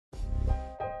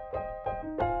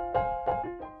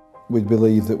we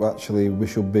believe that actually we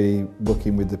should be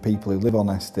working with the people who live on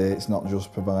estates, not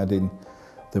just providing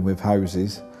them with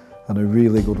houses. And a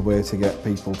really good way to get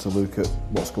people to look at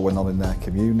what's going on in their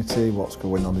community, what's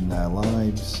going on in their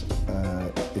lives,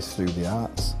 is through the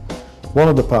arts. One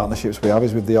of the partnerships we have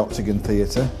is with the Octagon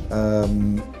Theatre.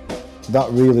 That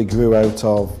really grew out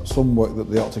of some work that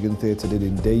the Octagon Theatre did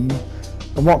in Dean.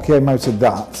 And what came out of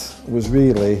that was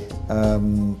really,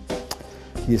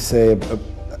 you say,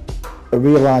 a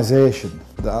realisation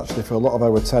that actually for a lot of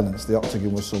our tenants, the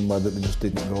Octagon was somewhere that they just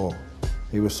didn't go.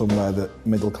 It was somewhere that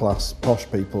middle-class, posh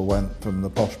people went from the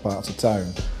posh parts of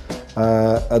town.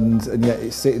 And yet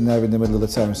it's sitting there in the middle of the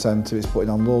town centre, it's putting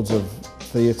on loads of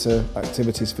theatre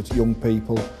activities for young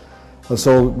people. And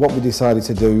so what we decided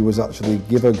to do was actually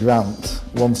give a grant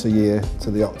once a year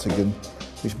to the Octagon,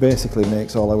 which basically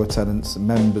makes all our tenants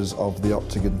members of the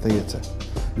Octagon Theatre.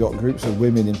 We've got groups of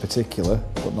women in particular,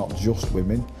 but not just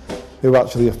women, who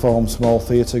actually form small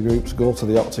theatre groups, go to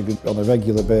the Octagon on a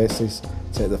regular basis,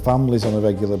 take their families on a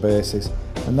regular basis,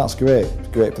 and that's great. It's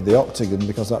great for the Octagon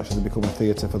because actually they become a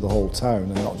theatre for the whole town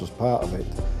and not just part of it.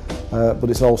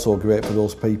 But it's also great for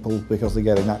those people because they're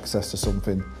getting access to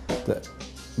something that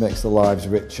makes their lives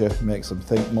richer, makes them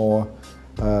think more,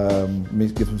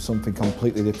 gives them something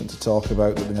completely different to talk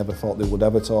about that they never thought they would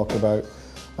ever talk about.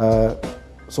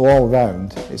 So all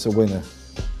round, it's a winner.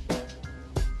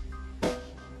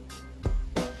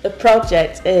 The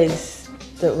project is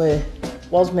that we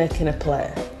was making a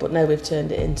play, but now we've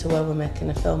turned it into where we're making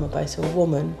a film about a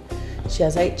woman. She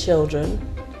has 8 children,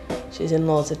 she's in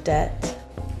loads of debt.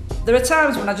 There are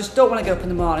times when I just don't want to get up in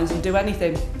the mornings and do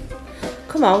anything.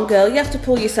 Come on girl, you have to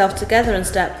pull yourself together and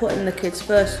start putting the kids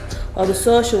first, or the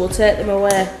social will take them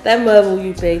away. Then where will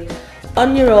you be?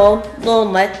 On your own,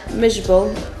 lonely, miserable,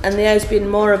 and the house being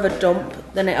more of a dump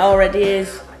than it already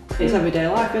is. It's everyday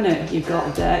life, isn't it? You've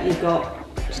got debt, you've got...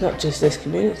 It's not just this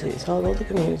community, it's all other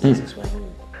communities as well.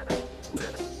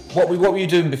 What were you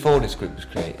doing before this group was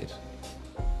created?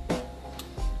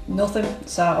 Nothing,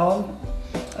 sat at home.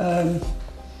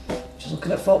 Just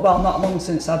looking at football, not long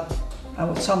since I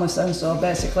was Thomason, so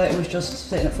basically it was just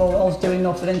sitting at football, doing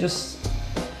nothing and just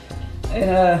in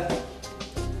a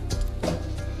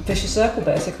vicious circle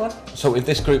basically. So if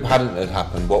this group hadn't had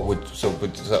happened,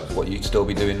 is that what you'd still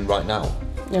be doing right now?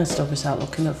 Yeah, I'd still be sat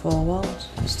looking at 4 walls.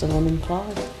 I'm still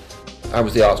unemployed. How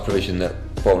was the arts provision that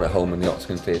Bolton At Home and the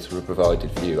Octagon Theatre were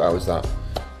provided for you? How has that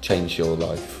changed your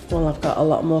life? Well, I've got a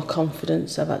lot more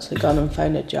confidence. I've actually gone and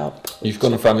found a job. You've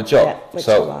gone and found a job? Yeah, which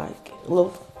I like.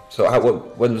 Love. So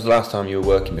when was the last time you were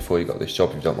working before you got this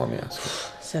job, if you don't mind me asking?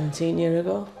 17 years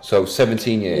ago. So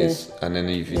 17 years, yeah. And then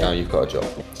now you've got a job.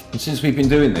 And since we've been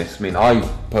doing this, I mean, I've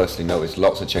personally noticed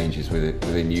lots of changes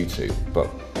within you two, but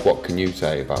what can you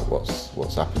say about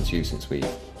what's happened to you since we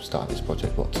started this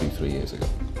project, 2-3 years ago?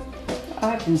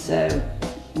 I can say,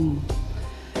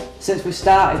 since we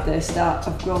started this, that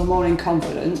I've grown more in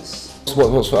confidence.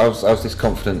 How's this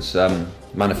confidence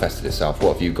manifested itself?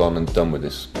 What have you gone and done with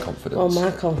this confidence? Well,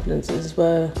 my confidence is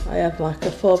where I have like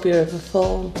a phobia of a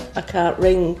phone. I can't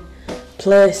ring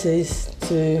places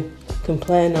to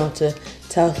complain or to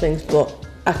tell things, but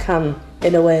I can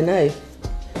in a way now.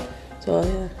 So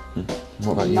yeah.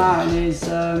 What about you? Mine is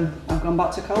I've gone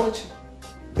back to college.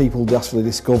 People actually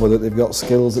discover that they've got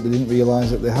skills that they didn't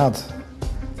realise that they had.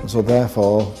 And so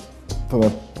therefore,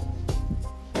 from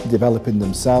developing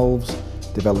themselves,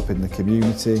 developing the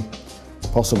community,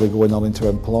 possibly going on into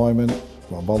employment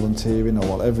or volunteering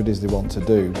or whatever it is they want to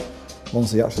do,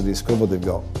 once they actually discover they've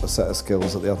got a set of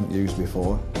skills that they haven't used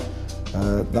before,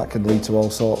 that can lead to all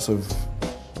sorts of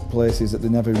places that they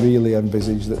never really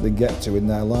envisaged that they get to in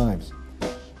their lives.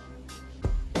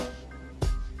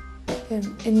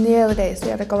 In the early days we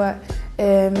had a go at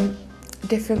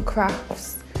different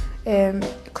crafts,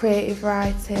 creative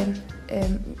writing,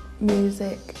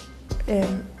 music.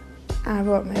 I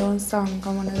wrote my own song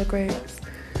on one of the groups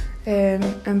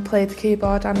and played the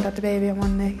keyboard and had a baby on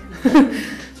one knee.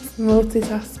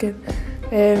 Multitasking.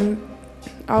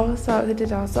 We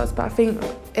did all sorts, but I think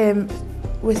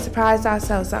we surprised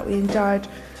ourselves that we enjoyed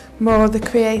more the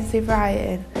creative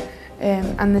writing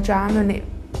and the drama, and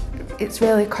it's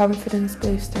really confidence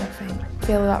booster, I think. I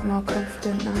feel a lot more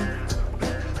confident now.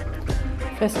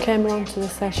 First came along to the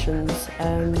sessions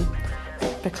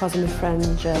because of my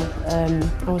friend Jill.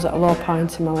 I was at a low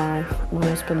point in my life. My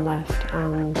husband left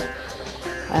and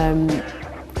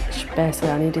basically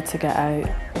I needed to get out.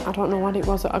 I don't know what it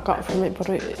was that I got from it, but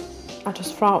I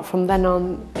just thought from then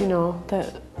on, you know,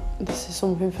 that this is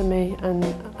something for me, and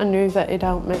I knew that it'd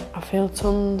help me. I feel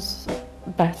tons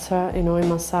better, you know, in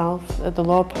myself. At the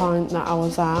low point that I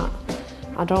was at,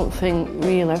 I don't think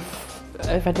really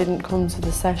if I didn't come to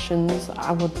the sessions,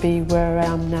 I would be where I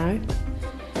am now.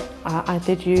 I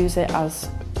did use it as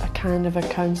a kind of a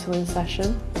counselling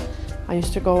session. I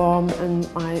used to go home and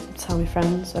tell my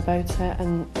friends about it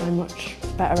and how much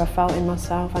better I felt in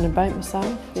myself and about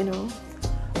myself, you know.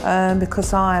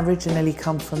 Because I originally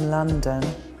come from London,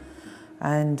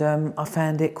 and I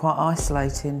found it quite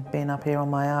isolating being up here on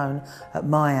my own at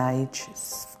my age.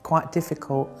 It's quite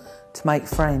difficult to make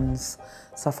friends.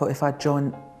 So I thought if I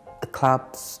joined the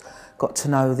clubs, got to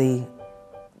know the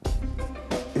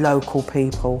local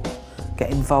people,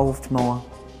 get involved more,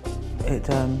 it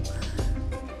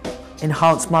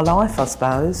enhanced my life, I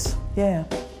suppose. Yeah,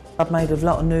 I've made a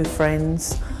lot of new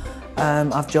friends.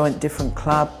 I've joined different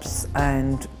clubs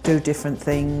and do different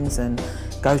things and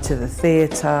go to the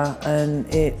theatre, and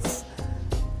it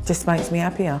just makes me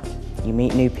happier. You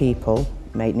meet new people,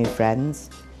 make new friends,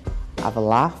 have a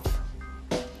laugh.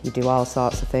 You do all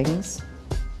sorts of things,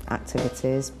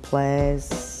 activities,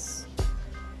 plays,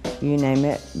 you name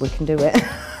it, we can do it.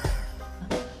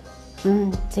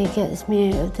 And it gets me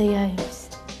out of the house,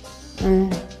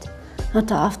 and I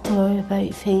don't have to worry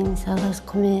about things. I just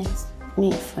come here,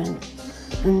 meet friends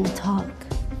and talk.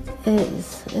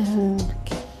 It's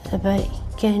about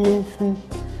getting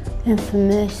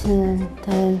information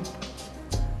and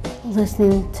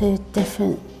listening to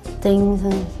different things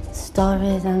and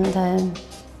stories, and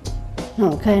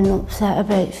not getting upset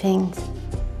about things.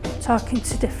 Talking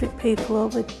to different people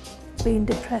over being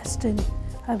depressed and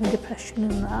having depression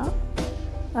and that.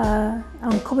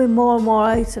 I'm coming more and more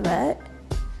out of it,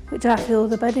 which I feel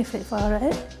the benefit for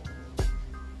it,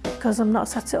 because I'm not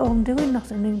sat at home doing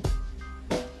nothing and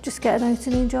just getting out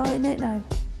and enjoying it now.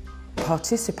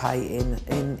 Participating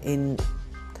in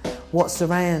what's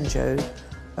around you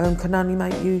can only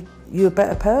make you a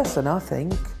better person, I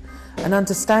think, and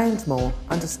understand more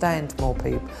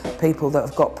people that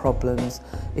have got problems.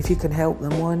 If you can help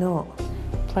them, why not?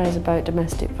 Plays about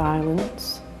domestic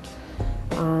violence,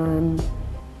 and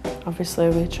obviously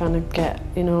we're trying to get,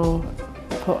 you know,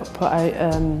 put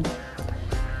out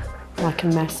like a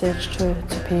message to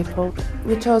people.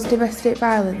 We chose domestic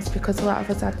violence because a lot of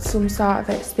us had some sort of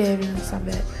experience of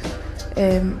it,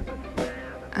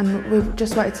 and we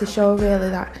just wanted to show really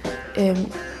that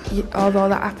although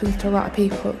that happens to a lot of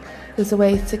people, there's a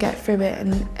way to get through it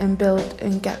and build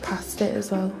and get past it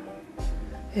as well.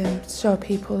 Show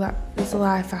people that there's a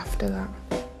life after that.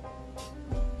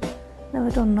 Never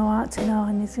done no acting or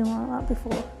anything like that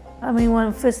before. I mean, when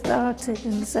I first started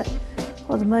and said,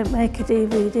 well, they might make a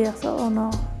DVD, I thought, oh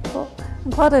no, but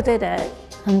I'm glad I did it.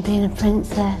 I'm being a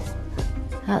princess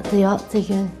at the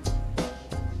Octagon,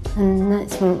 and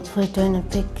next month we're doing a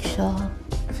big show.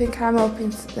 I think I'm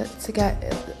hoping to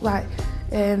get like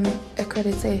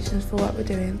accreditations for what we're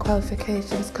doing,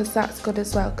 qualifications, because that's good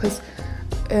as well, because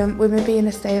with me being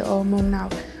a stay-at-home mum now,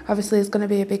 obviously there's going to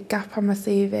be a big gap on my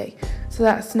CV, so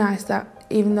that's nice that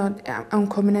even though I'm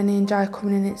coming in and enjoy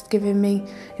coming in, it's giving me,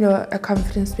 you know, a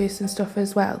confidence boost and stuff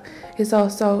as well. It's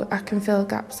also, I can fill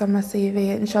gaps on my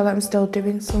CV and show that I'm still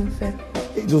doing something.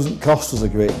 It doesn't cost us a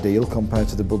great deal compared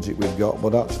to the budget we've got,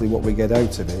 but actually what we get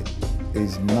out of it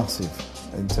is massive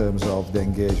in terms of the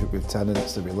engagement with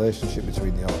tenants, the relationship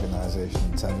between the organisation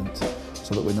and tenants,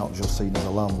 so that we're not just seen as a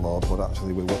landlord, but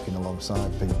actually we're working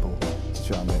alongside people to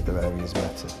try and make their areas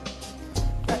better.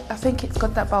 I think it's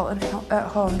good that Bolton at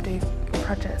Home do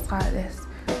projects like this,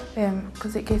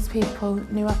 because it gives people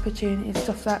new opportunities,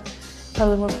 stuff that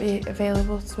probably won't be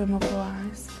available to them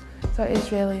otherwise. So it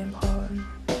is really important.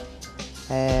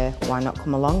 Why not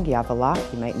come along? You have a laugh,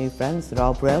 you make new friends, they're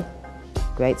all brill.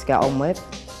 Great to get on with.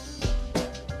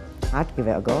 I'd give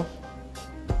it a go.